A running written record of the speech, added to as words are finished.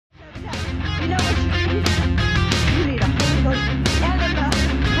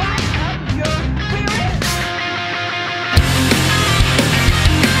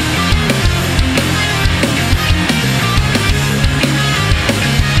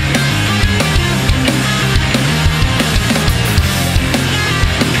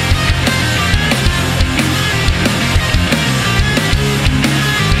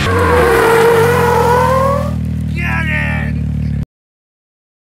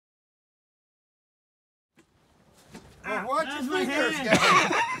Well, watch your fingers,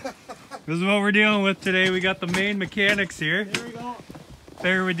 guys. This is what we're dealing with today. We got the main mechanics here. Here we go.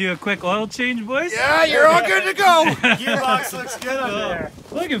 Figure we do a quick oil change, boys. Yeah, you're all good to go. Gearbox looks good under there.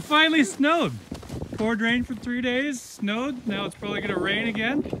 Look, it finally snowed. Poured rain for 3 days, snowed. Now it's probably gonna rain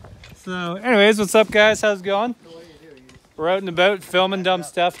again. So anyways, what's up guys? How's it going? We're out and about filming dumb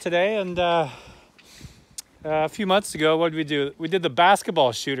stuff today, and a few months ago, what did we do? We did the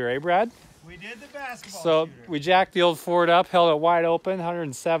basketball shooter, eh Brad? We did the basketball So shooter. we jacked the old Ford up, held it wide open,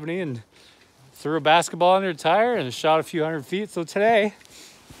 170, and threw a basketball under the tire and shot a few hundred feet. So today,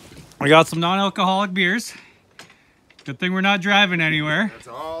 we got some non-alcoholic beers. Good thing we're not driving anywhere. That's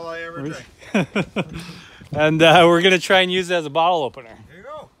all I ever drink. And we're gonna try and use it as a bottle opener. There you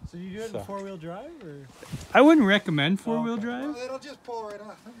go. So you do it in four-wheel drive, or I wouldn't recommend four-wheel drive. Well, it'll just pull right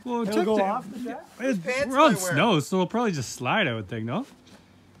off. Well, it'll go off the track? We're on snow, so it'll probably just slide, I would think, no?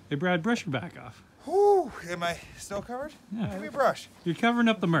 Hey Brad, brush your back off. Whew, am I still covered? Yeah. Give me a brush. You're covering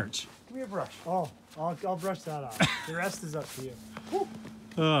up the merch. Give me a brush. Oh, I'll brush that off. The rest is up to you.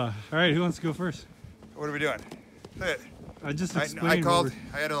 All right, who wants to go first? What are we doing? I just I explained. called.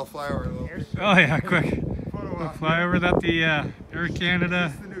 I had a little flyover. Oh yeah, quick. Photo op. Fly over that the Air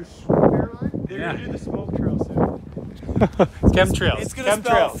Canada. Is this the new airline? They're Yeah. gonna do the smoke trail soon. Chemtrails. It's gonna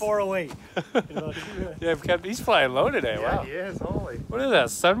spell 408. Yeah, he's flying low today. Yeah, Wow. he is. Holy. What is that?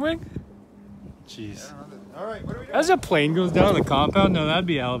 Sunwing? Jeez. All right, what are we doing? As a plane goes down the compound, no, that'd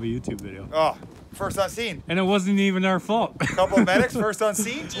be out of a YouTube video. Oh, first on scene. And it wasn't even our fault. Couple of medics, first on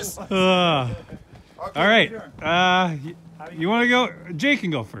scene. Just. All Okay, right. You want to go? Jay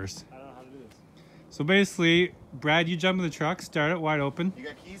can go first. I don't know how to do this. So basically, Brad, you jump in the truck, start it wide open. You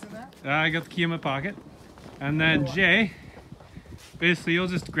got keys in that? I got the key in my pocket. And then Jay, basically you'll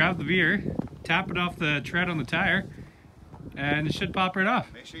just grab the beer, tap it off the tread on the tire, and it should pop right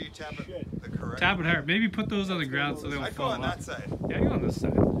off. Make sure you tap it the correct. Tap it hard. Maybe put those on the ground so they I won't go fall on off. that side. Yeah, you go on this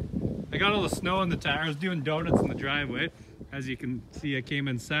side. I got all the snow on the tire. I was doing donuts in the driveway. As you can see, I came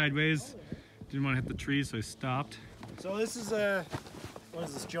in sideways. Didn't want to hit the tree, so I stopped. So this is what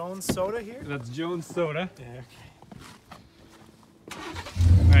is this, Jones Soda here? That's Jones Soda. Yeah, okay.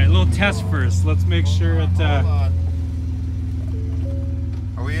 All right, a little test first. Let's make sure it Hold on.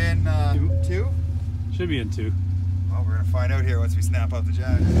 Are we in 2? should be in 2. Well, we're gonna find out here once we snap out the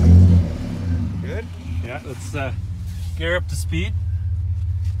jack. Good? Yeah, let's get her up to speed.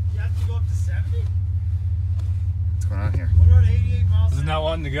 You have to go up to 70? What's going on here? What about 88 miles? Isn't that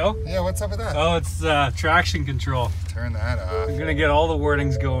wanting to go? Yeah, what's up with that? Oh, it's traction control. Turn that off. I'm gonna get all the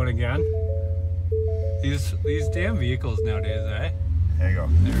wordings going again. These damn vehicles nowadays, eh? There you go.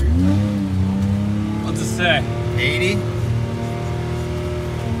 There we go. What's it say? 80.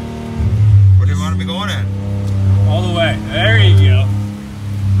 What do you want to be going at? All the way. There you go.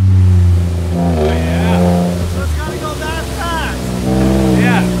 Oh yeah. So it's gotta go that fast.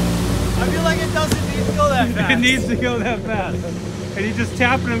 Yeah. I feel like it doesn't need to go that fast. It needs to go that fast. And you just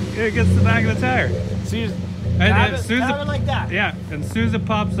tap it against the back of the tire. Tap as soon as it like that. Yeah, and as soon as it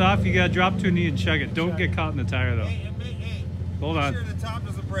pops off, you gotta drop to a knee and chug it. Don't get caught in the tire though. Hey, Hold make on. sure the top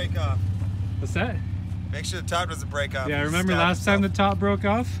doesn't break off. What's that? Make sure the top doesn't break off. Yeah, You remember stab last time the yourself. top broke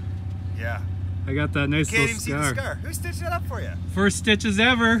off? Yeah. I got that nice Can't little even see the scar. scar. Who stitched that up for you? First stitches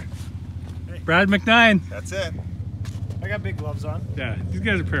ever. Brad McNine. That's it. I got big gloves on. Yeah, these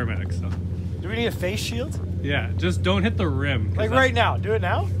guys are paramedics, so. Do we need a face shield? Yeah, just don't hit the rim. 'Cause Like that- right now. Do it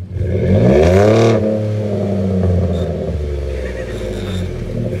now?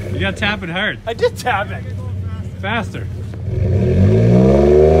 You gotta tap it hard. I did tap it. Faster.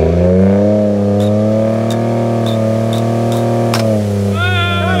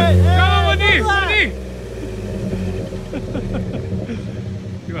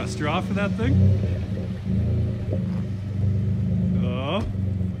 You want a straw for that thing? Oh.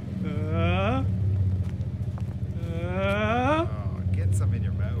 Oh, get some in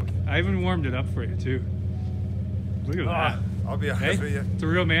your mouth. I even warmed it up for you too. Look at that. I'll be honest Hey, with you. it's a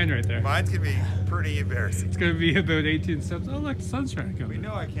real man right there. Mine's gonna be pretty embarrassing. It's gonna be about 18 steps. Oh look, the sun's trying to come We in.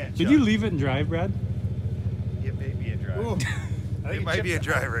 know I can't. Did jump. you leave it and drive, Brad? It may be a drive. Ooh. It might be a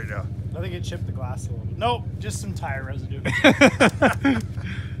drive right now. I think it chipped the glass a little bit. Nope, just some tire residue.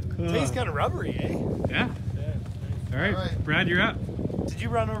 Tastes kind of rubbery, eh? Yeah. All right, All right. Brad, you're up. Did you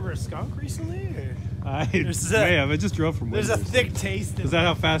run over a skunk recently? Or? I There's may have. I just drove from There's a Windsor's. thick taste in Is that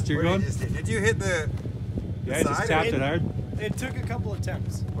how fast you're Where going? Did you hit the Yeah, I just side? tapped it hard. It took a couple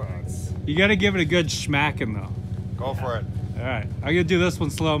attempts. You gotta give it a good schmacking though. Go for it. All right, I'm gonna do this one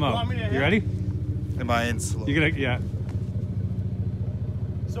slow mo. Want me to You hit? ready? Am I in slow? You gonna yeah.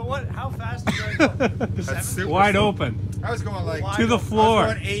 So what? How fast are you going to go? That's super Wide slow. open. I was going like Wide To the open. floor. I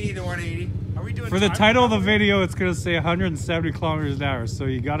was going 80 to 180. Are we doing For the time title of the travel? video, it's gonna say 170 kilometers an hour, so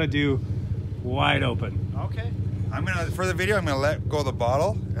you gotta do wide open. Okay. I'm gonna, for the video, I'm gonna let go of the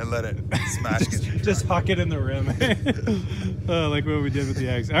bottle and let it smash. Just huck it in the rim. Like what we did with the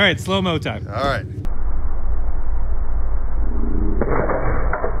eggs. All right, slow-mo time. All right.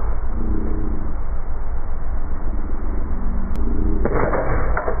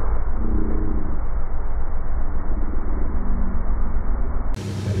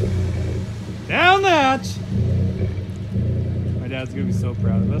 Down the hatch. My dad's gonna be so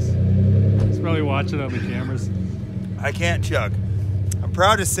proud of us. He's probably watching on the cameras. I can't chug. I'm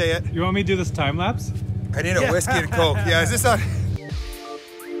proud to say it. You want me to do this time lapse? I need a whiskey and Coke. Yeah, is this on?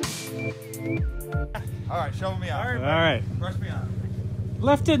 All right, shovel me out. All right. Brush me out.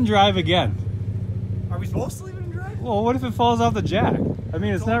 Left it and drive again. Are we supposed to leave it and drive? Well, what if it falls off the jack? I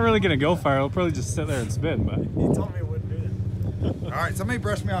mean, it's not really gonna go far. It'll probably just sit there and spin, but. You told me it wouldn't do that. All right, somebody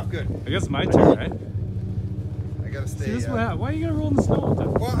brush me off good. I guess it's my turn, right? I gotta stay. See, this is what happens. Why are you gonna roll in the snow all the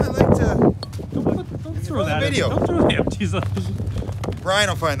time? Well, I like to. Don't throw the that video. Don't throw the empties. Brian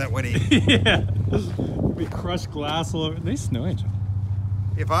will find that Winnie. Yeah. We crushed glass all over. They snow, Angel.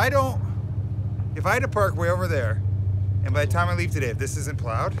 If I had to park way over there, and by the time I leave today, if this isn't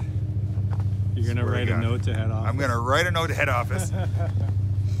plowed, You're gonna Swear to write a God. note to head office. I'm gonna write a note to head office.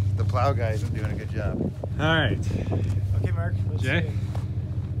 The plow guy isn't doing a good job. All right, Okay, Mark. Let's Jay.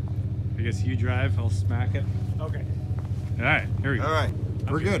 see. I guess you drive. I'll smack it. Okay. All right, here we go. All right,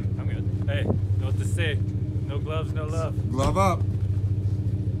 I'm we're good. I'm good. Hey, know what to say. No gloves, no love. Glove up.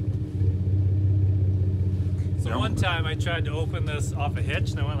 So Yeah. one time I tried to open this off a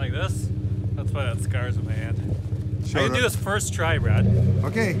hitch and I went like this. That's why that scar's on my hand. I can do this first try, Brad.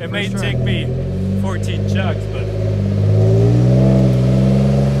 Okay. It may first try. take me 14 chugs, but...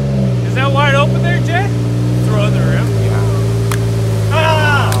 Is that wide open there, Jay? Throw in the rim.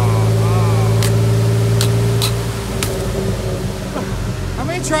 Ah! How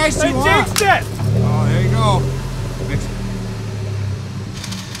many tries do I you want? jinxed it! Oh, there you go. Mix.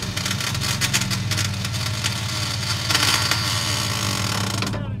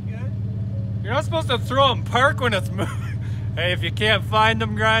 You're not supposed to throw them park when it's moving. Hey, if you can't find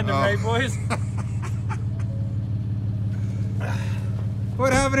them, grind them, right, boys?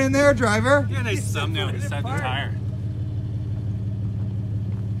 What happened in there, driver? Yeah, nice thumbnail beside the tire.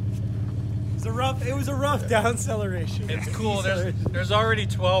 It was a rough deceleration. It's cool. There's already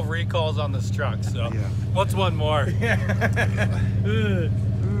 12 recalls on this truck, so Yeah. what's one more? Ooh,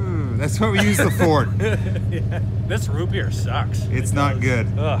 that's what we use the Ford. This root beer sucks. It's not good.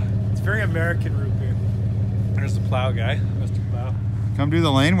 Ugh. It's very American root beer. There's the plow guy, Mr. Plow. Come do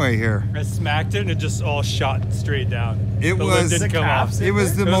the laneway here. I smacked it and it just all shot straight down. It The was- lid didn't come off. It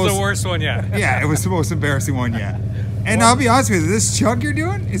was the It was most. the worst one yet. Yeah, it was the most embarrassing one yet. And I'll be honest with you, this chug you're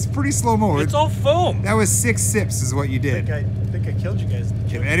doing is pretty slow mo. It's all foam. That was 6 sips, is what you I did. think I killed you guys.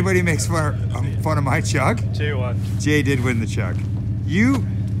 If anybody makes fun of my chug, J1. Jay did win the chug. You.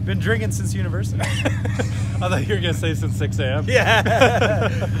 Been drinking since university. I thought you were going to say since 6 a.m. Yeah.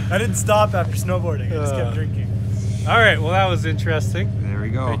 I didn't stop after snowboarding. I just kept drinking. All right, well, that was interesting. There we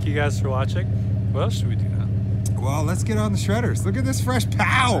go. Thank you guys for watching. What else should we do now? Well, let's get on the shredders. Look at this fresh I don't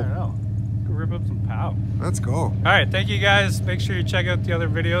pow. know. Go rip up some pow. Let's go. All right, thank you guys. Make sure you check out the other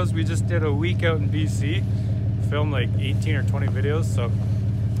videos. We just did a week out in BC. Filmed like 18 or 20 videos, so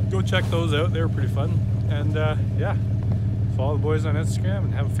go check those out. They were pretty fun. And yeah, follow the boys on Instagram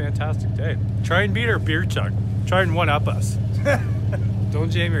and have a fantastic day. Try and beat our beer chug. Try and one-up us. Don't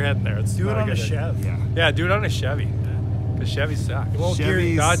jam your head in there. It's Do it not a on a good idea. Chev. Yeah. Yeah, do it on a Chevy. Because Chevy suck. Won't Chevys-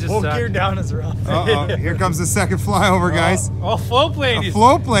 gear, Dodges won't suck. gear down as rough. Uh-oh, here comes the second flyover, guys. Oh, float plane. A He's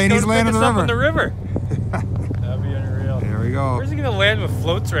float plane, he's gonna landing pick the us up river. in the river. That'd be unreal. There we go. Where's he gonna land with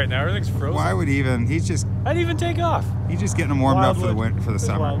floats right now? Everything's frozen. Why would he even? He's just I'd even take off. getting them warmed up for the Wildwood. for the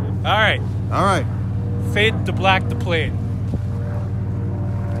summer. Wildwood. All right, All right. fade to black the plane.